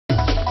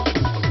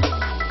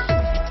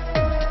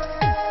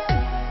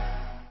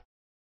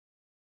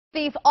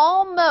thief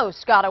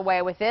almost got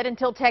away with it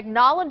until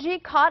technology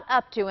caught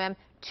up to him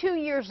 2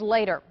 years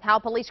later. How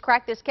police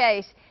cracked this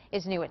case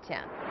is new at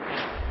 10.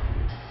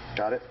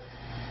 Got it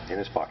in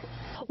his pocket.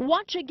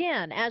 Watch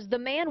again as the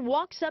man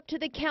walks up to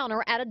the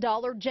counter at a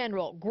Dollar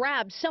General,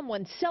 grabs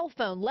someone's cell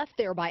phone left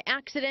there by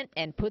accident,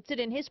 and puts it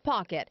in his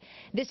pocket.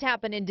 This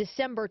happened in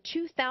December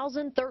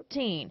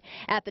 2013.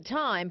 At the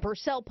time,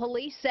 Purcell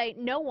police say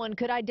no one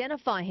could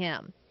identify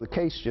him. The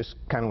case just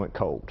kind of went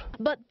cold.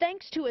 But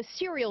thanks to a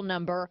serial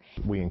number,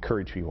 We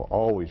encourage people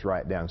always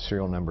write down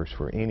serial numbers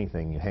for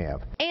anything you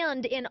have.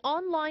 and an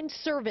online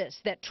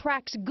service that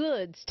tracks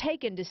goods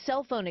taken to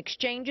cell phone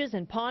exchanges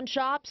and pawn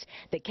shops,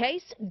 the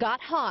case got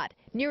hot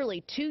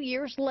nearly 2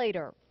 years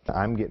later.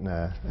 I'm getting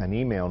an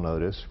email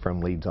notice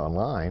from Leads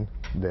Online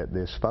that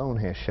this phone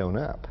has shown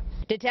up.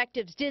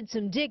 Detectives did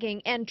some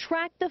digging and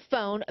tracked the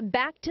phone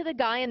back to the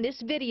guy in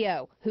this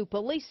video, who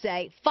police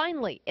say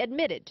finally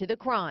admitted to the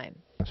crime.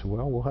 I said,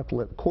 well, we'll have to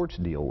let the courts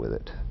deal with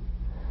it.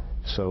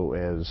 So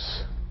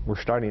as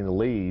we're starting to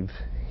leave,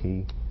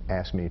 he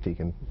asked me if he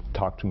can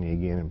talk to me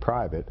again in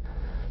private.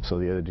 So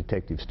the other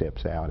detective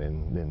steps out,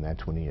 and then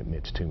that's when he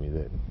admits to me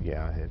that,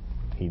 yeah,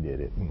 he did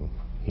it, and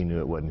he knew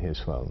it wasn't his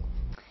phone.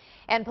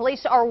 And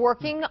police are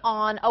working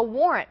on a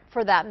warrant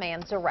for that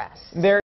man's arrest.